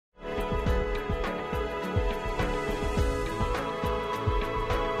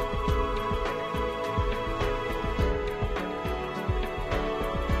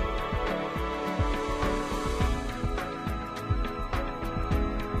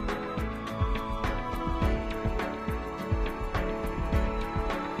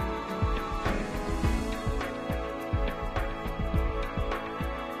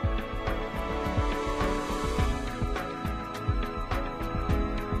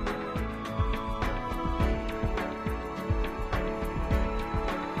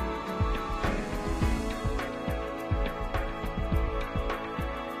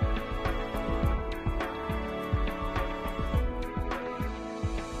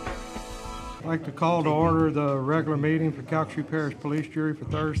I'd like to call to order the regular meeting for Calcasieu Parish Police Jury for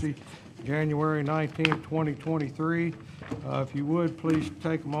Thursday, January 19th, 2023. If you would, please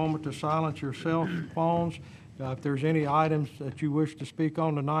take a moment to silence your cell phones. If there's any items that you wish to speak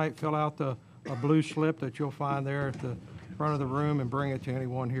on tonight, fill out a blue slip that you'll find there at the front of the room and bring it to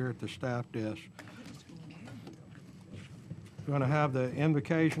anyone here at the staff desk. We're going to have the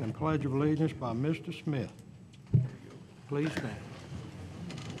invocation and pledge of allegiance by Mr. Smith. Please stand.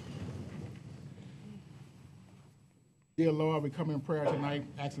 Dear Lord, we come in prayer tonight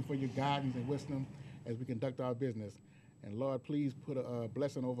asking for your guidance and wisdom as we conduct our business. And Lord, please put a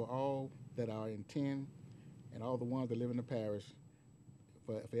blessing over all that are in 10 and all the ones that live in the parish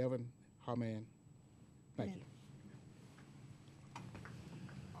forever. Amen. Thank you.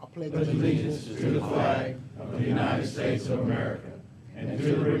 I pledge allegiance to the flag of the United States of America and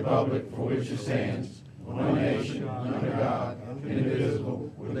to the republic for which it stands, one nation, under God,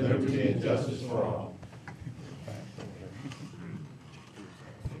 indivisible, with liberty and justice for all.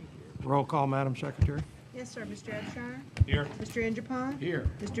 Roll call, Madam Secretary. Yes, sir. Mr. Abshire? Here. Mr. Injapon? Here.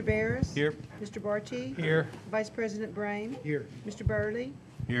 Mr. Barris? Here. Mr. Barty? Here. Vice President Brame? here. Mr. Burley?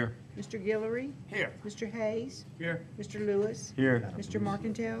 Here. Mr. Guillory? Here. Mr. Hayes? Here. Mr. Lewis? Here. Mr.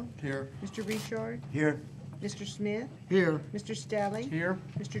 Marcantel? Here. Mr. Richard? Here. Mr. Smith? Here. Mr. Stelly? Here.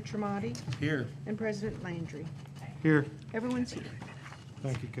 Mr. Tremonti? Here. And President Landry. Here. Everyone's here.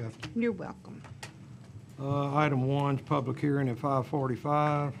 Thank you, Kathy. You're welcome. Item 1 is public hearing at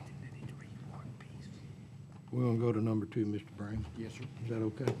 5:45. We're going to go to number 2, Mr. Brame. Yes, sir. Is that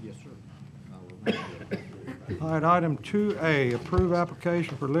okay? Yes, sir. All right, item 2A, approve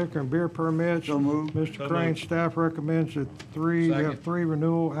application for liquor and beer permits. So moved. Mr. Crane's staff recommends that we have Second. 3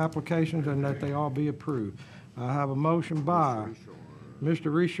 renewal applications and that they all be approved. I have a motion by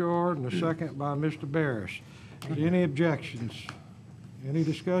Mr. Richard and a second by Mr. Barris. Any objections? Any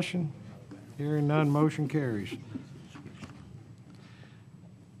discussion? Hearing none, motion carries.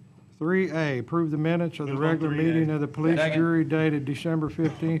 3A, approve the minutes of the regular meeting of the police Second. jury dated December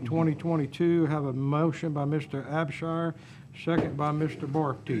 15, 2022. Have a motion by Mr. Abshire, second by Mr.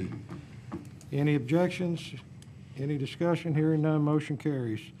 Barty. Any objections? Any discussion? Hearing none, motion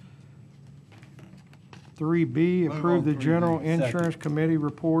carries. 3B, approve the General Insurance Committee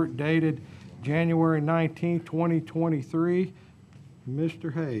report dated January 19, 2023.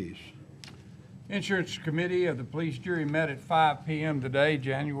 Mr. Hayes. Insurance Committee of the Police Jury met at 5 p.m. today,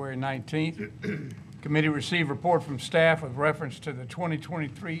 January 19th. Committee received report from staff with reference to the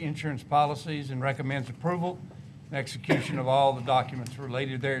 2023 insurance policies and recommends approval and execution of all the documents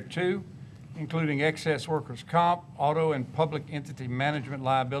related thereto, including excess workers' comp, auto and public entity management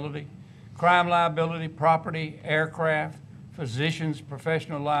liability, crime liability, property, aircraft, physicians,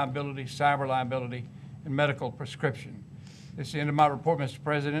 professional liability, cyber liability, and medical prescription. This is the end of my report, Mr.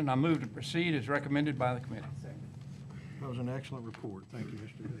 President, and I move to proceed as recommended by the committee. That was an excellent report. Thank you,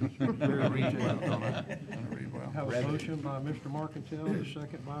 Mr. Hayes. Very detailed on that. Have a motion by Mr. Marcantel, and a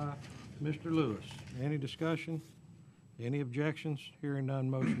second by Mr. Lewis. Any discussion? Any objections? Hearing none,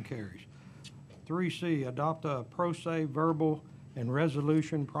 motion carries. 3C, adopt a pro se verbal and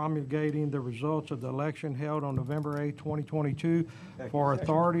resolution promulgating the results of the election held on November 8, 2022 for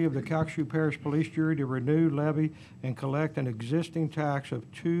authority of the Calcasieu Parish Police Jury to renew, levy, and collect an existing tax of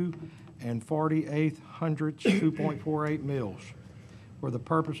 2 48 hundredths 2.48 mils for the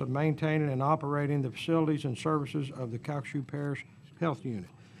purpose of maintaining and operating the facilities and services of the Calcasieu Parish Health Unit.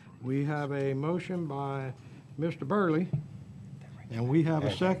 We have a motion by Mr. Burley, and we have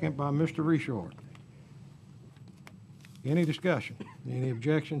a second by Mr. Richard. Any discussion? Any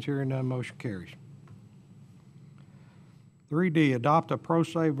objections? Hearing none, motion carries. 3D, adopt a pro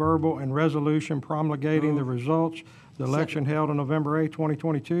se verbal and resolution promulgating the results of the election held on November 8,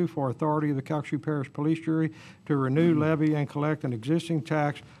 2022 for authority of the Calcasieu Parish Police Jury to renew, levy, and collect an existing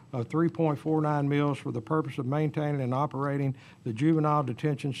tax of 3.49 mils for the purpose of maintaining and operating the Juvenile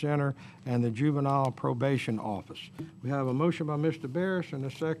Detention Center and the Juvenile Probation Office. We have a motion by Mr. Barris and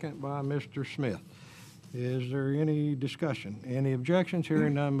a second by Mr. Smith. Is there any discussion? Any objections?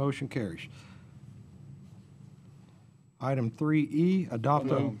 Hearing none, motion carries. Item 3E,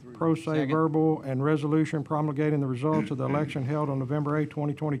 adopt a pro se verbal and resolution promulgating the results of the election held on November 8,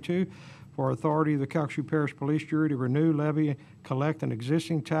 2022 for authority of the Calcasieu Parish Police Jury to renew, levy, and collect an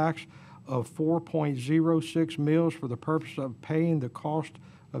existing tax of 4.06 mils for the purpose of paying the cost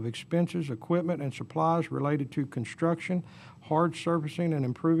of expenses, equipment, and supplies related to construction, hard surfacing, and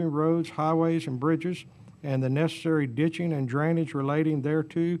improving roads, highways, and bridges, and the necessary ditching and drainage relating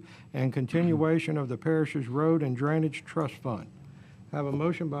thereto, and continuation of the parish's road and drainage trust fund. Have a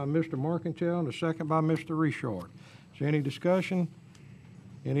motion by Mr. Marcantel and a second by Mr. Richard. Is there any discussion?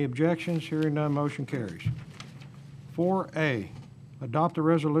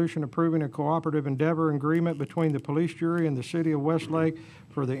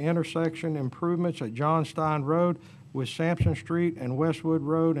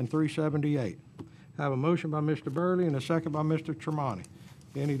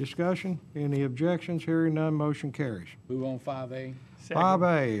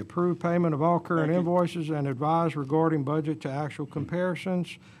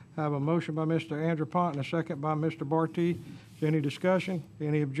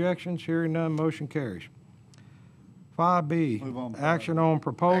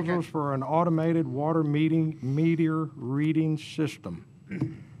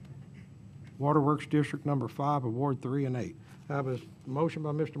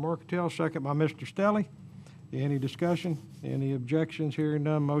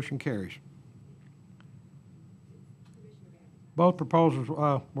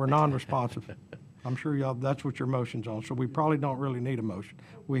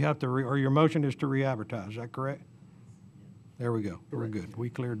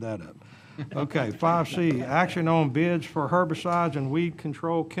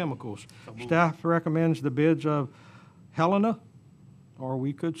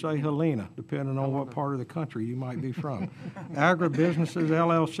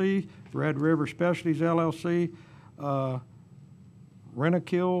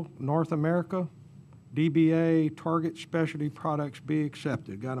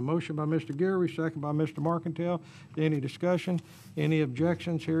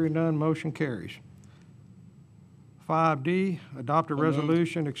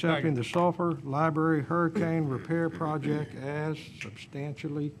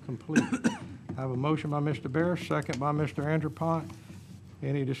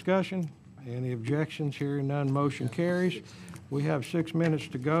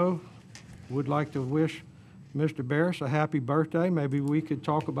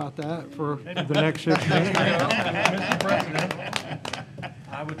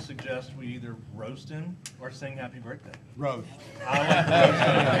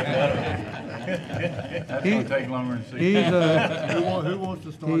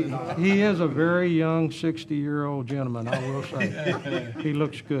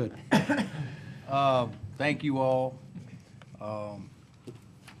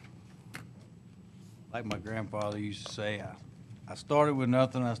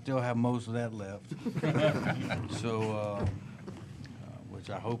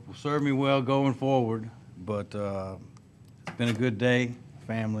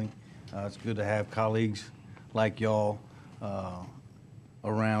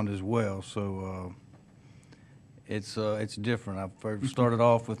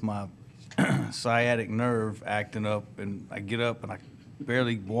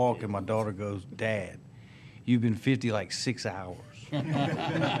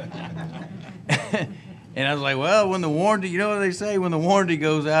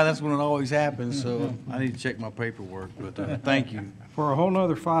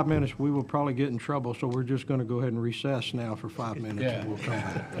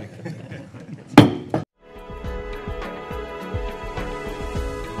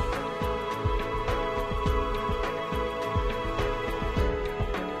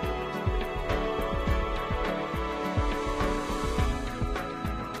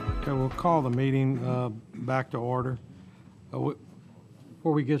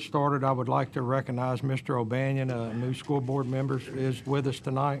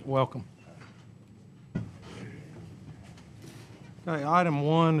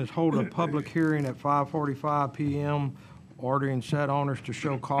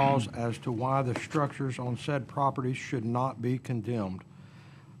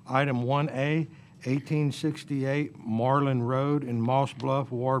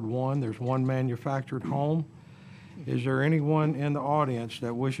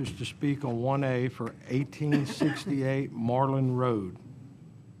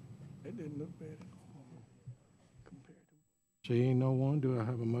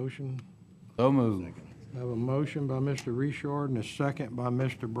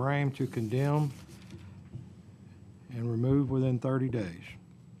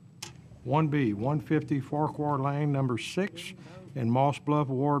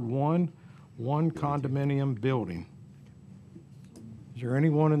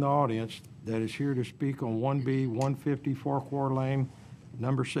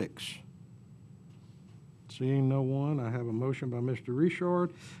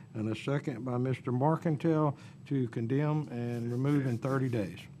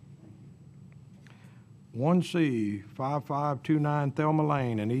 1C, 5529 Thelma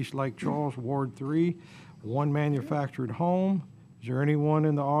Lane in East Lake Charles, Ward 3, one manufactured home. Is there anyone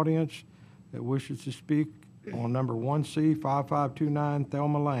in the audience that wishes to speak on number 1C, 5529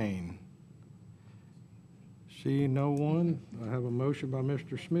 Thelma Lane? See no one. I have a motion by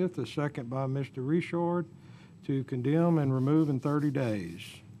Mr. Smith, a second by Mr. Richard to condemn and remove in 30 days.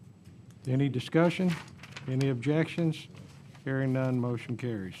 Any discussion? Any objections? Hearing none, motion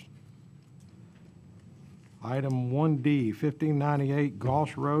carries. Item 1D, 1598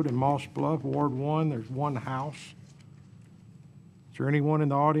 Goss Road in Moss Bluff, Ward 1. There's one house. Is there anyone in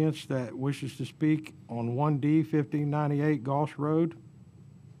the audience that wishes to speak on 1D, 1598 Goss Road?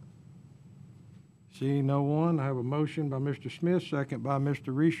 See no one. I have a motion by Mr. Smith, second by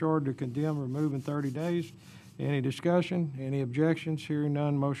Mr. Richard to condemn, remove in 30 days. Any discussion? Any objections? Hearing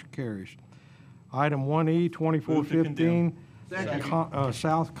none, motion carries. Item 1E, 2415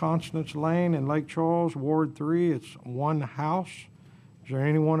 South Constance Lane in Lake Charles, Ward 3. It's one house. Is there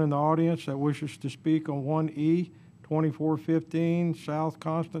anyone in the audience that wishes to speak on 1E, 2415 South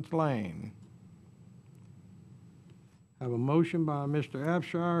Constance Lane? I have a motion by Mr.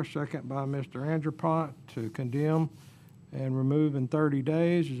 Abshire, second by Mr. Andropont to condemn and remove in 30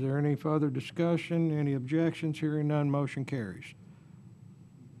 days. Is there any further discussion? Any objections? Hearing none, motion carries.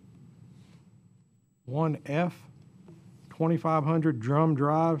 1F, 2500 Drum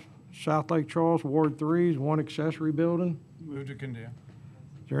Drive, South Lake Charles, Ward 3 is one accessory building. Move to condemn.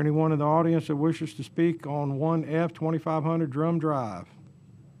 Is there anyone in the audience that wishes to speak on 1F, 2500 Drum Drive?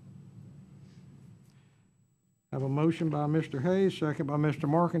 I have a motion by Mr. Hayes, second by Mr.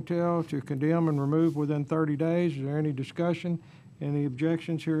 Marcantel to condemn and remove within 30 days. Is there any discussion? Any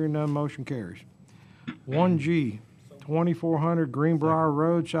objections? Hearing none, motion carries. 1G, 2400 Greenbrier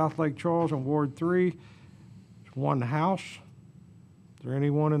Road, South Lake Charles, in Ward 3. It's one house. Is there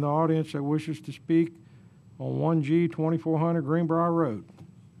anyone in the audience that wishes to speak on 1G, 2400 Greenbrier Road?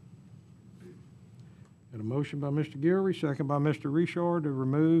 Got a motion by Mr. Gilry, second by Mr. Richard to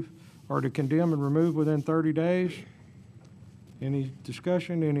remove or to condemn and remove within 30 days. Any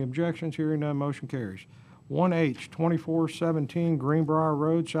discussion, any objections? Hearing none, motion carries. 1H, 2417 Greenbrier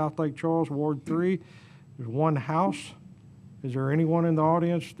Road, South Lake Charles, Ward 3. There's one house. Is there anyone in the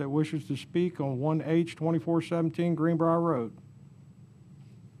audience that wishes to speak on 1H, 2417 Greenbrier Road?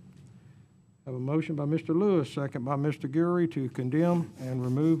 I have a motion by Mr. Lewis, second by Mr. Gurry to condemn and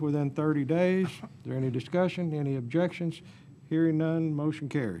remove within 30 days. Is there any discussion, any objections? Hearing none, motion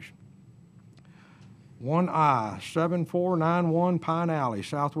carries. 1I, 7491 Pine Alley,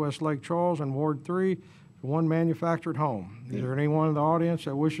 Southwest Lake Charles, and Ward 3, one manufactured home. Is there anyone in the audience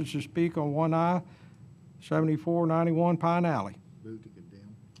that wishes to speak on 1I, 7491 Pine Alley? Move to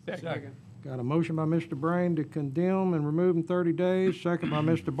condemn. Second. Got a motion by Mr. Brain to condemn and remove in 30 days, second by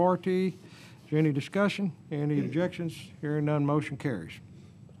Mr. Barty. Is there any discussion? Any objections? Hearing none, motion carries.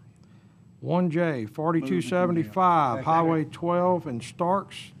 1J, 4275 Highway 12 in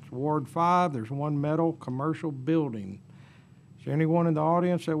Starks, Ward 5. There's one metal commercial building. Is there anyone in the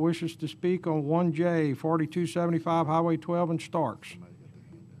audience that wishes to speak on 1J, 4275 Highway 12 in Starks?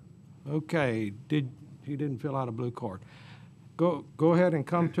 Okay, he didn't fill out a blue card. Go ahead and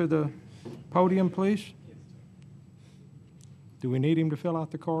come to the podium, please. Do we need him to fill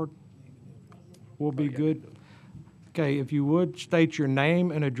out the card? We'll be good. Okay, if you would, state your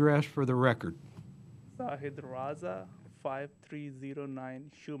name and address for the record. Zahid Raza,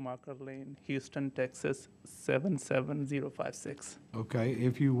 5309 Schumacher Lane, Houston, Texas, 77056. Okay,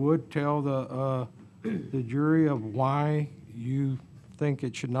 if you would, tell the jury of why you think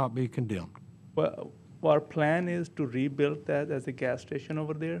it should not be condemned. Well, our plan is to rebuild that as a gas station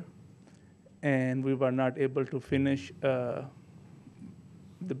over there, and we were not able to finish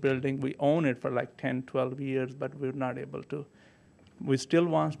the building. We own it for like 10, 12 years, but we're not able to. We still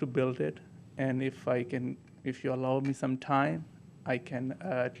want to build it, and if you allow me some time, I can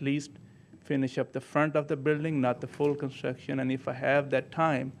at least finish up the front of the building, not the full construction, and if I have that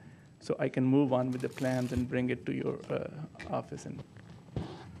time, so I can move on with the plans and bring it to your office. And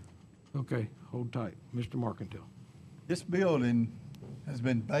Okay, hold tight. Mr. Marcantel. This building has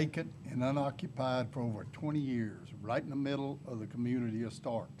been vacant and unoccupied for over 20 years, right in the middle of the community of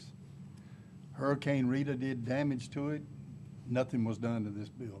Starks. Hurricane Rita did damage to it. Nothing was done to this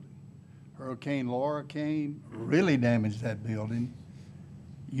building. Hurricane Laura came, really damaged that building.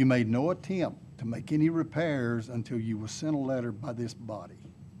 You made no attempt to make any repairs until you were sent a letter by this body.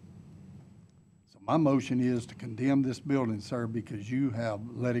 So my motion is to condemn this building, sir, because you have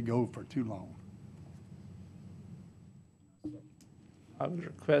let it go for too long. I will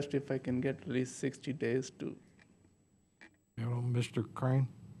request if I can get at least 60 days to. Mr. Crane?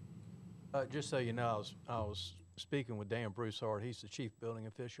 Just so you know, I was speaking with Dan Broussard. He's the chief building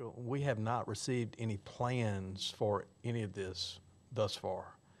official. We have not received any plans for any of this thus far.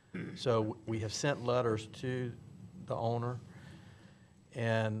 So we have sent letters to the owner,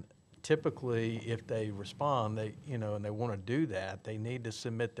 and typically, if they respond, and they want to do that, they need to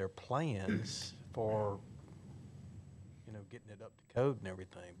submit their plans for, getting it up to code and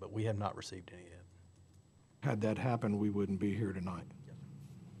everything. But we have not received any yet. Had that happened, we wouldn't be here tonight.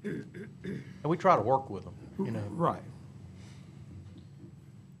 And we try to work with them, Right.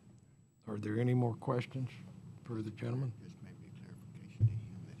 Are there any more questions for the gentleman? This may be clarification to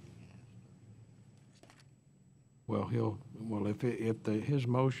him that he has. Well, his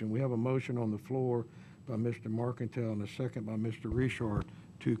motion, we have a motion on the floor by Mr. Marcantel and a second by Mr. Richard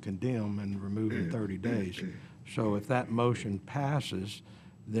to condemn and remove in 30 days. So if that motion passes,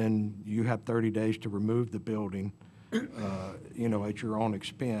 then you have 30 days to remove the building, at your own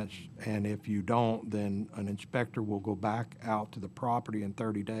expense. And if you don't, then an inspector will go back out to the property in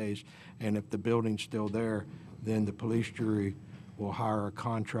 30 days. And if the building's still there, then the police jury will hire a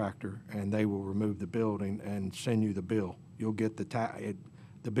contractor and they will remove the building and send you the bill. You'll get the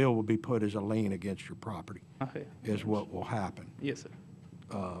bill will be put as a lien against your property, Okay. is what will happen. Yes, sir.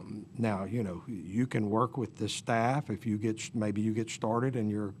 Now, you can work with the staff if maybe you get started and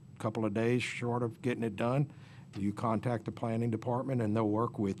you're a couple of days short of getting it done. You contact the planning department and they'll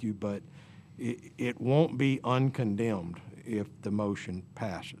work with you, but it won't be uncondemned if the motion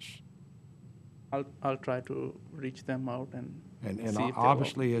passes. I'll try to reach them out and And see if they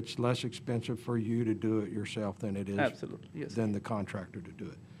obviously, it's less expensive for you to do it yourself than it is. Absolutely, yes. Than the contractor to do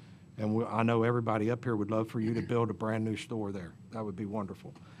it. And I know everybody up here would love for you to build a brand-new store there. That would be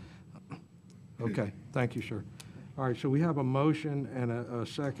wonderful. Okay, thank you, sir. All right, so we have a motion and a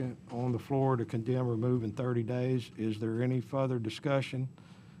second on the floor to condemn, remove in 30 days. Is there any further discussion?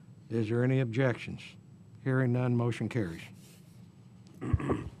 Is there any objections? Hearing none, motion carries.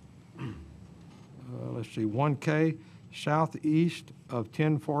 Let's see, 1K, southeast of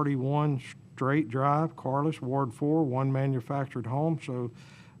 1041 Straight Drive, Carlos, Ward 4, one manufactured home. So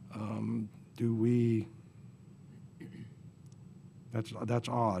that's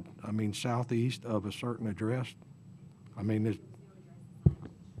odd. I mean, southeast of a certain address. I mean,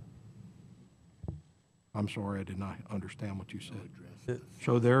 I'm sorry, I did not understand what you said.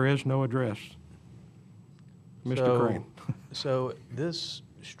 So there is no address. Mr. Crane. So this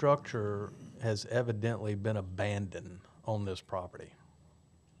structure has evidently been abandoned on this property.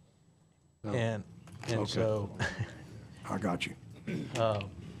 Oh, And okay. so, I got you.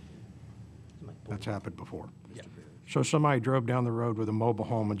 That's happened before. yeah. So somebody drove down the road with a mobile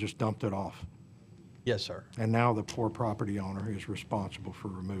home and just dumped it off. Yes, sir. And now the poor property owner is responsible for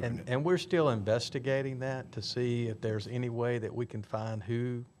removing it. And we're still investigating that to see if there's any way that we can find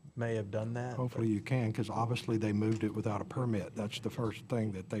who may have done that. Hopefully you can, because obviously they moved it without a permit. That's the first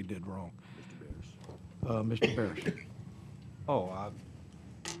thing that they did wrong. Mr. Barris. Oh, I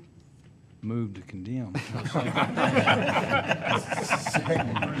moved to condemn.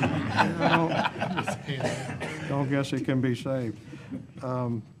 Don't guess it can be saved.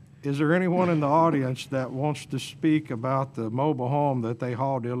 Is there anyone in the audience that wants to speak about the mobile home that they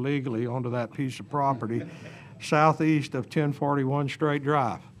hauled illegally onto that piece of property southeast of 1041 Straight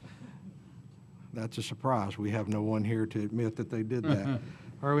Drive? That's a surprise. We have no one here to admit that they did that.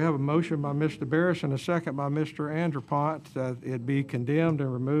 All right, we have a motion by Mr. Barris and a second by Mr. Andrepont that it be condemned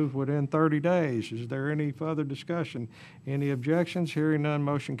and removed within 30 days. Is there any further discussion? Any objections? Hearing none,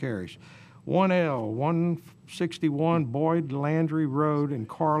 motion carries. 1L, 161 Boyd Landry Road in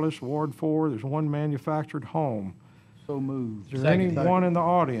Carlos, Ward 4. There's one manufactured home. So moved. Is there anyone in the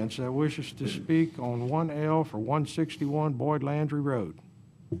audience that wishes to speak on 1L for 161 Boyd Landry Road?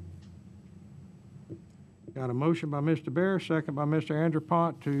 Got a motion by Mr. Barris, second by Mr.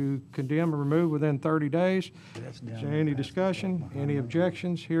 Andrepont to condemn and remove within 30 days. Is there any discussion? Any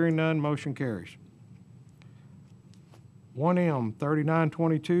objections? Hearing none, motion carries. 1M,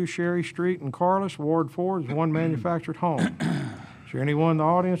 3922 Sherry Street in Carlos, Ward 4, is one manufactured home. Is there anyone in the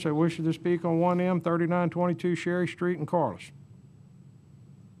audience that wishes to speak on 1M, 3922 Sherry Street in Carlos?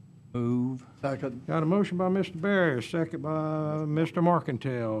 Move. Second. Got a motion by Mr. Barris, second by Mr.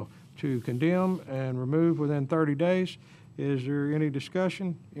 Marcantel to condemn and remove within 30 days. Is there any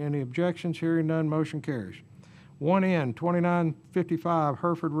discussion? Any objections? Hearing none, motion carries. 1N, 2955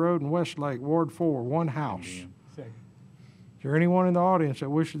 Hereford Road in Westlake, Ward 4, one house. Second. Is there anyone in the audience that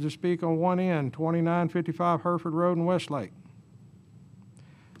wishes to speak on 1N, 2955 Hereford Road in Westlake?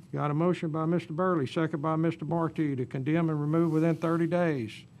 Got a motion by Mr. Burley, second by Mr. Barty to condemn and remove within 30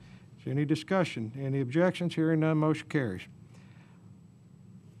 days. Is there any discussion? Any objections? Hearing none, motion carries.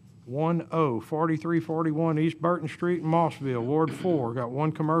 4341 East Burton Street in Mossville, Ward 4. Got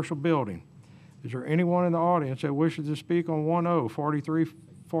one commercial building. Is there anyone in the audience that wishes to speak on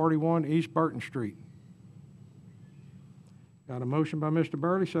 4341 East Burton Street? Got a motion by Mr.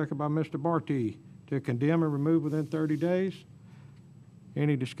 Burley, second by Mr. Barty, to condemn and remove within 30 days.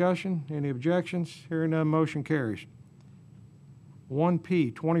 Any discussion? Any objections? Hearing none, motion carries.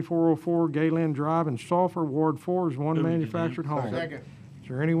 1P, 2404 Gayland Drive in Sulphur, Ward 4 is one manufactured home. Second. Is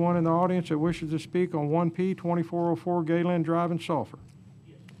there anyone in the audience that wishes to speak on 1P, 2404 Gayland Drive in Sulphur?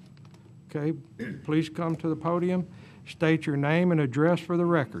 Okay, please come to the podium, state your name and address for the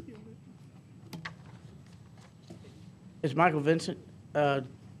record. It's Michael Vincent.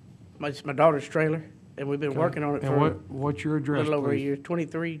 It's my daughter's trailer, and we've been working on it And for what's your a address, little over a please? year.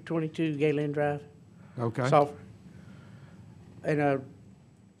 2322 Gayland Drive, Okay. Sulphur. And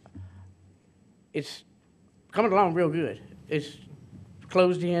it's coming along real good. It's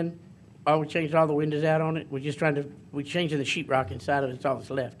closed in. We changed all the windows out on it. We're changing the sheetrock inside of it. It's all that's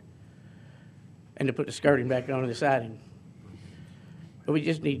left. And to put the skirting back on the siding. But we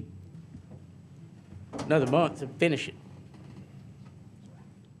just need another month to finish it.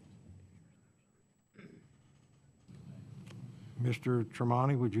 Mr.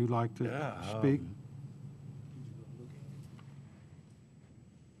 Tremonti, would you like to speak?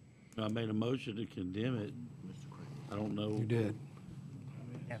 I made a motion to condemn it. I don't know. You did.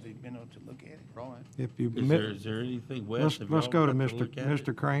 Have they been able to look at it, Ron? If you, Is there anything west of let's go to y'all got Mr. look at it?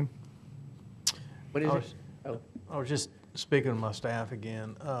 Mr. Crane. What is I it? was- Oh. I was just speaking to my staff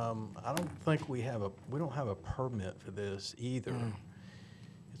again. I don't think we don't have a permit for this either.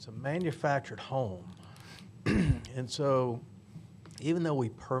 It's a manufactured home. And so even though we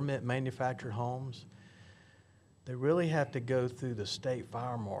permit manufactured homes, they really have to go through the state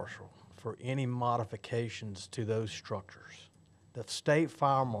fire marshal for any modifications to those structures. The state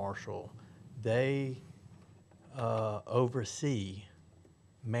fire marshal, they oversee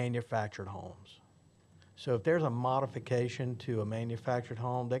manufactured homes. So if there's a modification to a manufactured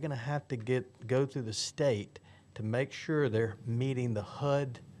home, they're gonna have to go through the state to make sure they're meeting the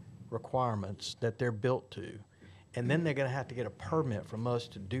HUD requirements that they're built to. And then they're gonna have to get a permit from us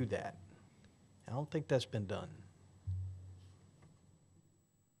to do that. I don't think that's been done.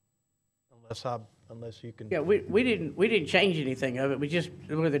 Unless you can. Yeah, we didn't change anything of it. We just,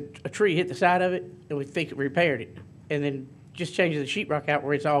 with a tree hit the side of it, and we think it repaired it. And then just changed the sheetrock out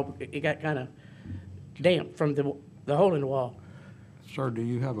where it got kind of damp from the hole in the wall. Sir, did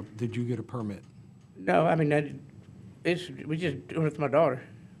you get a permit? No, I mean, we just doing it with my daughter.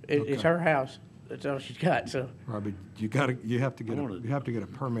 It's Okay. her house. That's all she's got, so. Right, but you have to get a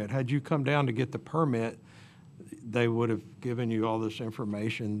permit. Had you come down to get the permit, they would have given you all this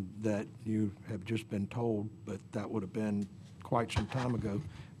information that you have just been told, but that would have been quite some time ago,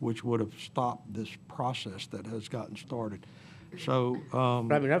 which would have stopped this process that has gotten started. So, I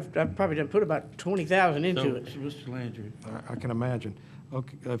mean, I've probably done put about 20,000 into So, it. Mr. Landry, I can imagine.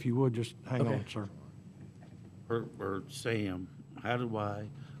 Okay, if you would, just hang Okay. on, sir. or Sam, I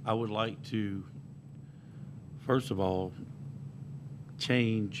would like to, first of all,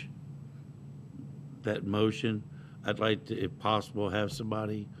 change that motion. I'd like to, if possible, have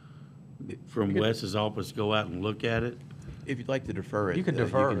somebody from Wes's office go out and look at it. If you'd like to defer it. You can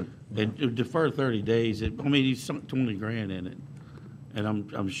defer it. And defer 30 days. He's sunk 20 grand in it. And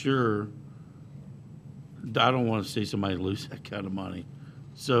I'm sure, I don't want to see somebody lose that kind of money.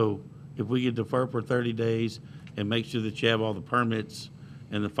 So if we could defer for 30 days and make sure that you have all the permits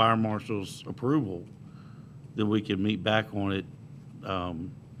and the fire marshal's approval, then we can meet back on it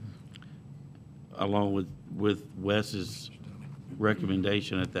along with Wes's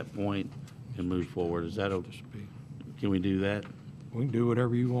recommendation at that point and move forward. Is that okay? Can we do that? We can do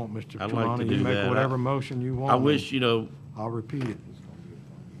whatever you want, Mr. I'd like to Tremonti. do You make that. whatever motion you want. I wish, I'll repeat it.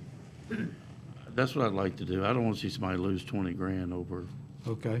 that's what I'd like to do. I don't want to see somebody lose 20 grand over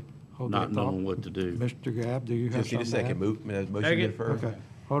Okay. Hold not that thought. knowing what to do. Mr. Gab, do you have Just need something a to second. add? Motion to defer. Okay.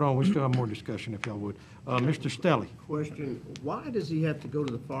 Hold on, we still have more discussion if y'all would. Mr. Stelly. Question, why does he have to go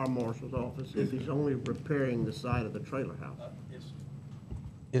to the fire marshal's office if he's only repairing the side of the trailer house?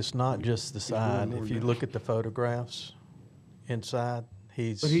 It's not just the side. If you look at the photographs inside,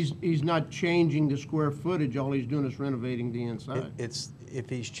 But he's not changing the square footage, all he's doing is renovating the inside. It's, if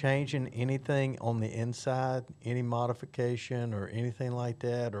he's changing anything on the inside, any modification or anything like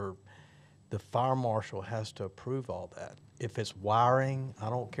that, or the fire marshal has to approve all that. If it's wiring, I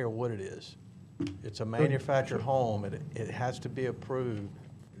don't care what it is. It's a manufactured home, it has to be approved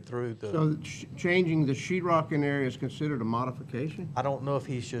through the, So changing the sheetrocking area is considered a modification? I don't know if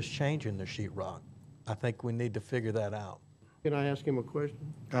he's just changing the sheetrock. I think we need to figure that out. Can I ask him a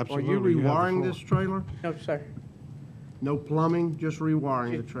question? Absolutely, Are you you have the rewiring floor. this trailer? No, sir. No plumbing, just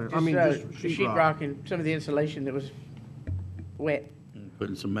rewiring the trailer? I mean, just Sheet rock and some of the insulation that was wet.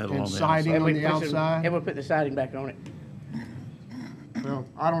 Putting some metal And on the siding outside. on the outside? And we'll put the siding back on it. Well,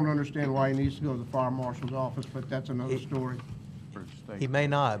 I don't understand why he needs to go to the fire marshal's office, but that's another story. He may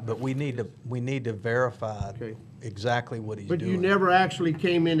not, but we need to verify Okay. exactly what he's But doing. you never actually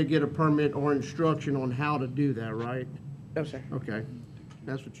came in to get a permit or instruction on how to do that, right? No, sir. Okay.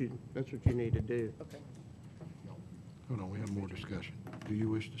 That's what you need to do. Okay. Hold on, we have more discussion. Do you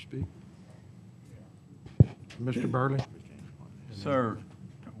wish to speak? Mr. Burley? Sir,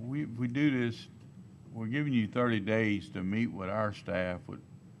 we do this, we're giving you 30 days to meet with our staff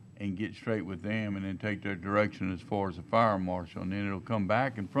and get straight with them and then take their direction as far as the fire marshal, and then it'll come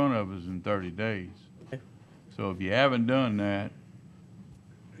back in front of us in 30 days. Okay. So if you haven't done that,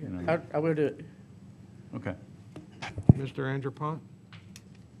 you know, I will do it. okay. Mr. Andrew Pont?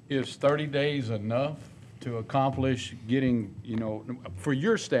 Is 30 days enough to accomplish getting, for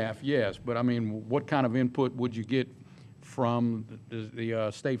your staff, yes, but I mean, what kind of input would you get from the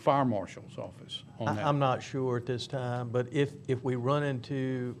state fire marshal's office on that? I'm not sure at this time, but if we run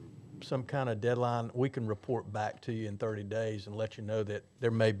into some kind of deadline, we can report back to you in 30 days and let you know that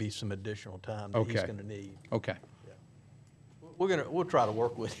there may be some additional time that he's Okay. gonna need. Okay, We'll try to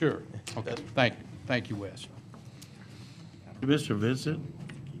work with you. sure. Okay, thank you, Wes. Mr. Vincent?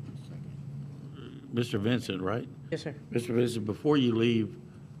 Mr. Vincent, right? Yes, sir. Mr. Vincent, before you leave,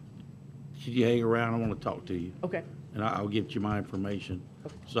 should you hang around? I want to talk to you. Okay. And I'll get you my information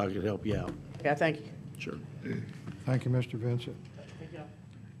so I can help you out. Yeah, thank you. Sure. Thank you, Mr. Vincent.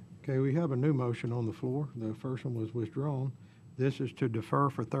 Okay, we have a new motion on the floor. The first one was withdrawn. This is to defer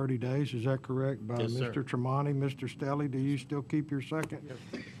for 30 days, is that correct? By Yes, sir. Mr. Tremonti. Mr. Stelly, do you still keep your second?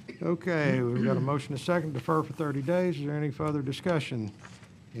 Okay, we've got a motion to second, defer for 30 days. Is there any further discussion?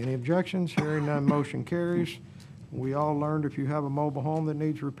 Any objections? Hearing none, motion carries. We all learned if you have a mobile home that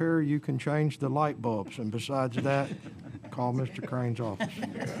needs repair, you can change the light bulbs. And besides that, call Mr. Crane's office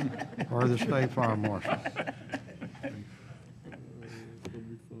or the state fire marshal.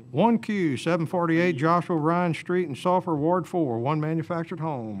 1Q, 748 Joshua Ryan Street in Sulphur, Ward 4, one manufactured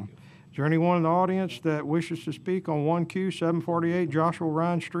home. Is there anyone in the audience that wishes to speak on 1Q, 748 Joshua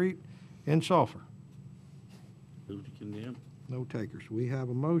Ryan Street in Sulphur? Move to condemn. No takers. We have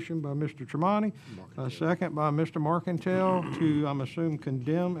a motion by Mr. Tremonti, a second by Mr. Marcantel to, I'm assuming,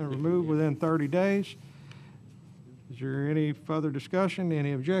 condemn and remove within 30 days. Is there any further discussion,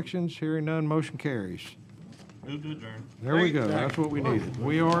 any objections? Hearing none, motion carries. Move to adjourn. There we go. That's what we needed.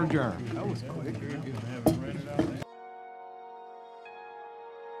 We are adjourned. That was quick.